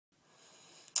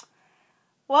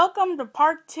Welcome to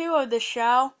part 2 of the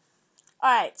show.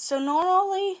 Alright, so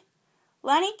normally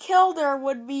Lenny Kilder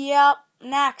would be up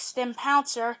next in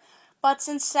Pouncer, but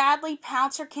since sadly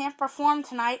Pouncer can't perform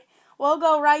tonight, we'll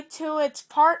go right to its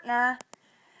partner,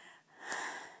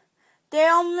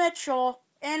 Dale Mitchell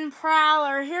in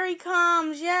Prowler. Here he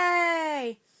comes,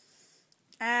 yay!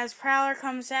 As Prowler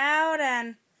comes out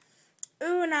and,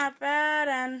 ooh, not bad,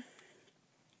 and,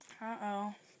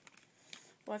 uh-oh,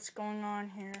 what's going on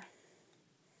here?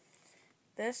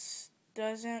 This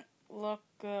doesn't look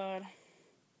good.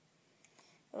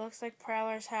 It looks like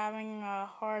Prowler's having a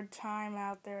hard time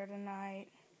out there tonight.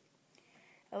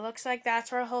 It looks like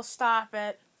that's where he'll stop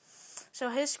it.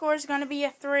 So his score is going to be a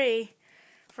 3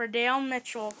 for Dale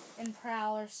Mitchell in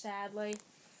Prowler, sadly.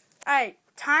 Alright,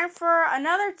 time for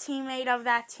another teammate of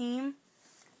that team.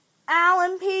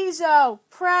 Alan Pizzo,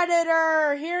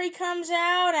 Predator. Here he comes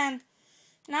out, and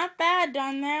not bad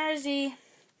done there as he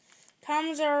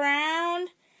comes around.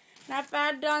 Not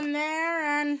bad done there,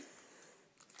 and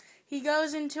he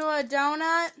goes into a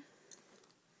donut.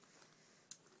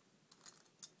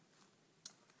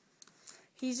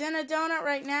 He's in a donut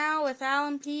right now with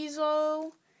Alan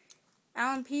Pizzo.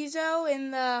 Alan Pizzo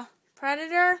in the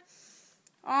Predator.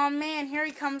 Oh man, here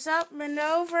he comes up and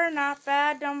over. Not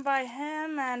bad done by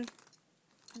him, and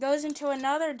goes into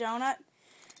another donut.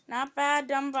 Not bad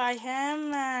done by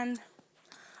him, and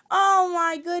oh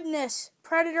my goodness,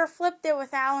 Predator flipped it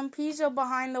with Alan Pizzo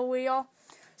behind the wheel.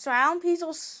 So Alan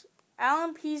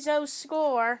Pizzo's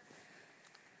score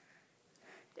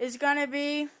is going to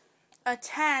be a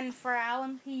 10 for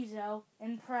Alan Pizzo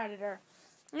in Predator.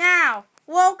 Now,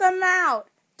 welcome out,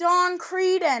 Dawn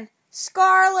Creedon,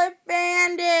 Scarlet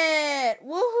Bandit.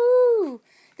 Woohoo!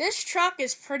 This truck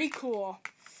is pretty cool.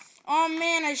 Oh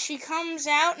man, as she comes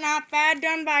out, not bad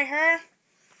done by her.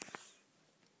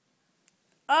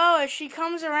 Oh, as she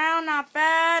comes around, not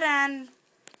bad, and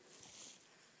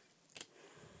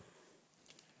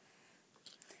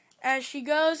as she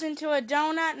goes into a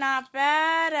donut, not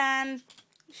bad, and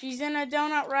she's in a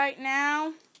donut right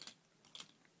now.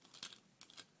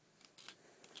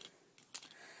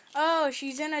 Oh,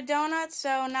 she's in a donut,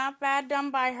 so not bad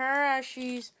done by her as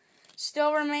she's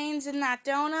still remains in that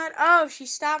donut. Oh, she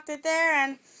stopped it there,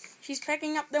 and she's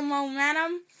picking up the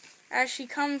momentum as she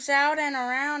comes out and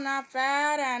around, not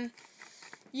bad, and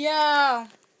yo.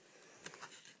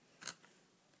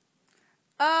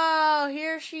 Oh,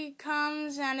 here she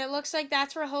comes, and it looks like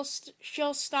that's where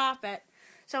she'll stop it.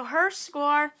 So her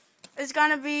score is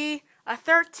going to be a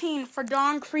 13 for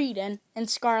Dawn Creedon and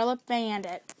Scarlet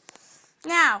Bandit.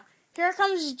 Now, here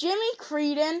comes Jimmy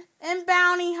Creedon and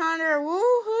Bounty Hunter.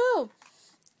 Woohoo!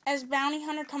 As Bounty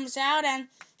Hunter comes out, and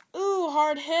ooh,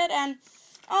 hard hit, and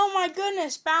oh my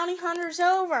goodness, Bounty Hunter's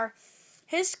over.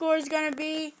 His score is going to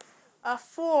be a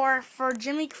 4 for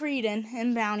Jimmy Creedon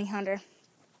and Bounty Hunter.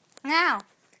 Now,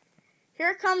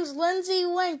 here comes Lindsay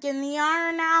Wink in the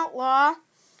Iron Outlaw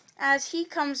as he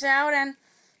comes out, and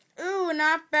ooh,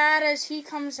 not bad as he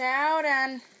comes out,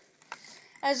 and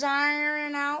as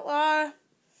Iron Outlaw,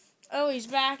 oh, he's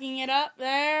backing it up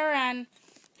there, and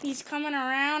he's coming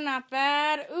around, not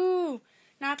bad. Ooh,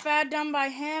 not bad done by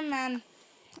him, and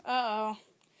uh-oh.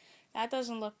 That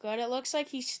doesn't look good. It looks like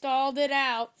he stalled it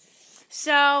out.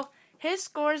 So, his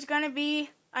score is going to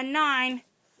be a 9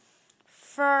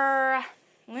 for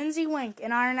Lindsay Wink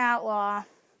in Iron Outlaw.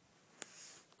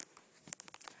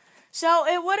 So,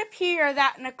 it would appear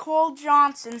that Nicole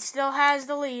Johnson still has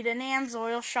the lead in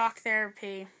Amsoil Shock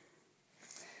Therapy.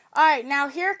 Alright, now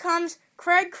here comes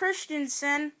Craig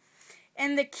Christensen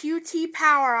in the QT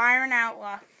Power Iron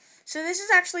Outlaw. So, this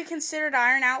is actually considered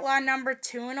Iron Outlaw number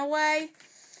 2 in a way.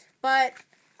 But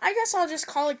I guess I'll just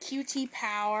call it QT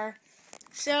Power.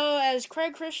 So as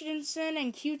Craig Christensen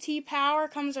and QT Power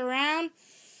comes around,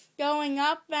 going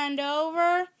up and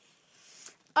over.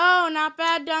 Oh, not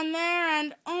bad done there,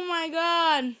 and oh my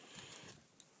god.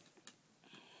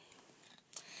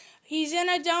 He's in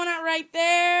a donut right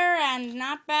there, and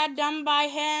not bad done by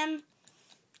him.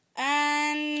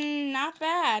 And not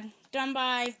bad done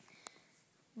by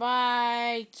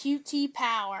QT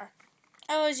Power.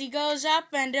 Oh, as he goes up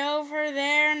and over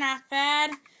there, not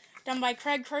bad. Done by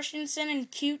Craig Christensen and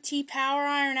QT Power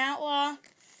Iron Outlaw.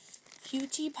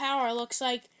 QT Power looks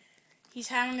like he's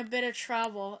having a bit of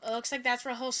trouble. It looks like that's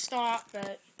where he'll stop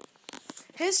it.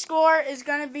 His score is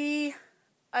going to be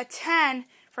a 10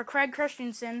 for Craig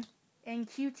Christensen in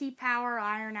QT Power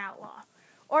Iron Outlaw.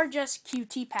 Or just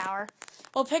QT Power.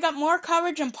 We'll pick up more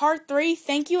coverage in part 3.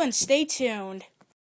 Thank you and stay tuned.